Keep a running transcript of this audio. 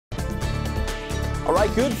All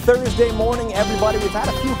right, good Thursday morning, everybody. We've had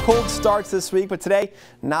a few cold starts this week, but today,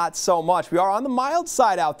 not so much. We are on the mild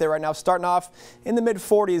side out there right now, starting off in the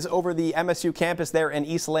mid-40s over the MSU campus there in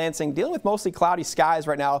East Lansing, dealing with mostly cloudy skies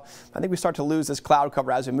right now. I think we start to lose this cloud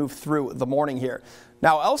cover as we move through the morning here.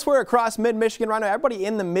 Now, elsewhere across mid-Michigan right now, everybody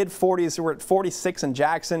in the mid-40s. We're at 46 in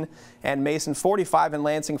Jackson and Mason, 45 in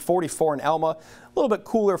Lansing, 44 in Elma. A little bit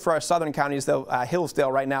cooler for our southern counties, though.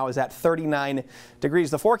 Hillsdale right now is at 39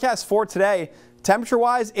 degrees. The forecast for today,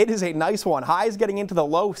 temperature-wise, it is a nice one. Highs getting into the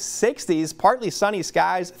low 60s, partly sunny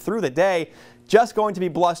skies through the day. Just going to be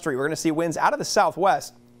blustery. We're going to see winds out of the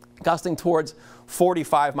southwest, gusting towards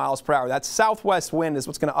 45 miles per hour. That southwest wind is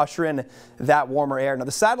what's going to usher in that warmer air. Now,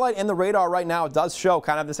 the satellite and the radar right now does show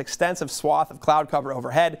kind of this extensive swath of cloud cover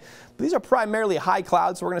overhead. But these are primarily high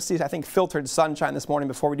clouds, so we're going to see, I think, filtered sunshine this morning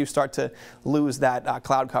before we do start to lose that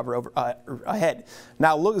cloud cover over ahead.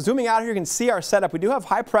 Now, zooming out here, you can see our setup. We do have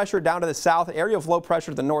high pressure down to the south, area of low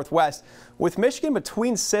pressure to the northwest. With Michigan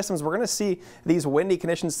between systems, we're going to see these windy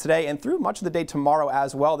conditions today and through much of the day tomorrow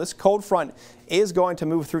as well. This cold front is going to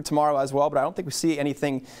move through tomorrow as well, but I don't think we see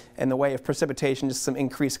anything in the way of precipitation, just some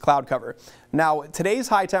increased cloud cover. Now, today's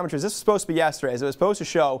high temperatures, this was supposed to be yesterday's. It was supposed to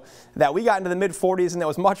show that we got into the mid-40s and it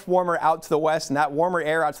was much warmer out to the west, and that warmer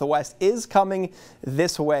air out to the west is coming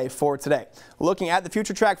this way for today. Looking at the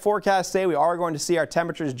future track forecast today, we are going to see our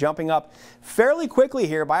temperatures jumping up fairly quickly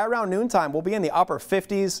here. By around noontime, we'll be in the upper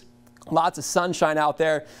 50s. Lots of sunshine out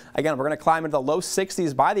there. Again, we're going to climb into the low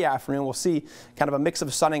 60s by the afternoon. We'll see kind of a mix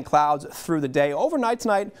of sun and clouds through the day. Overnight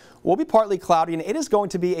tonight will be partly cloudy, and it is going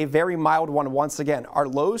to be a very mild one once again. Our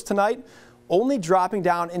lows tonight only dropping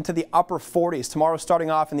down into the upper 40s. Tomorrow starting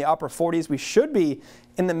off in the upper 40s. We should be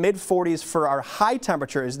in the mid-40s for our high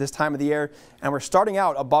temperatures this time of the year, and we're starting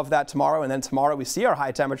out above that tomorrow, and then tomorrow we see our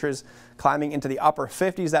high temperatures climbing into the upper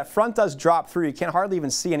 50s. That front does drop through. You can't hardly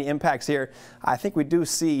even see any impacts here. I think we do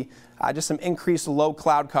see just some increased low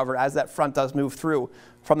cloud cover as that front does move through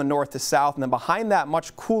from the north to south, and then behind that,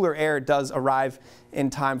 much cooler air does arrive in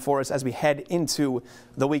time for us as we head into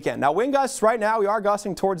the weekend. Now, wind gusts right now, we are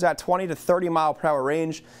gusting towards that 20 to 30 mile per hour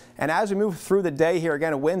range, and as we move through the day here,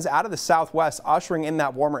 again, winds out of the southwest ushering in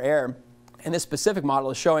that warmer air. And this specific model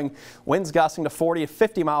is showing winds gusting to 40 to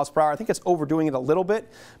 50 miles per hour. I think it's overdoing it a little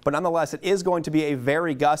bit, but nonetheless, it is going to be a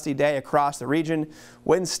very gusty day across the region.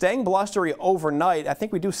 Winds staying blustery overnight. I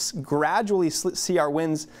think we do gradually see our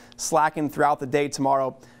winds slacken throughout the day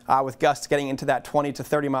tomorrow, with gusts getting into that 20 to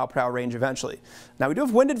 30 mile per hour range eventually. Now, we do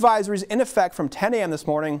have wind advisories in effect from 10 a.m. this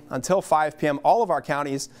morning until 5 p.m. All of our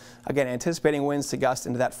counties, again, anticipating winds to gust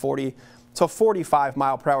into that 40 to 45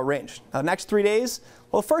 mile per hour range. Now, the next 3 days,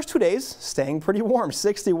 well, the first 2 days staying pretty warm.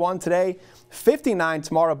 61 today, 59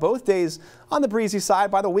 tomorrow. Both days on the breezy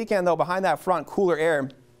side. By the weekend, though, behind that front, cooler air.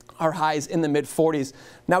 Our highs in the mid-40s.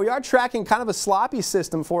 Now, we are tracking kind of a sloppy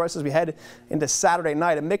system for us as we head into Saturday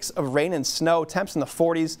night. A mix of rain and snow, temps in the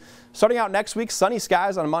 40s. Starting out next week, sunny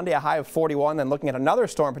skies on Monday, a high of 41. Then looking at another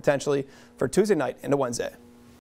storm potentially for Tuesday night into Wednesday.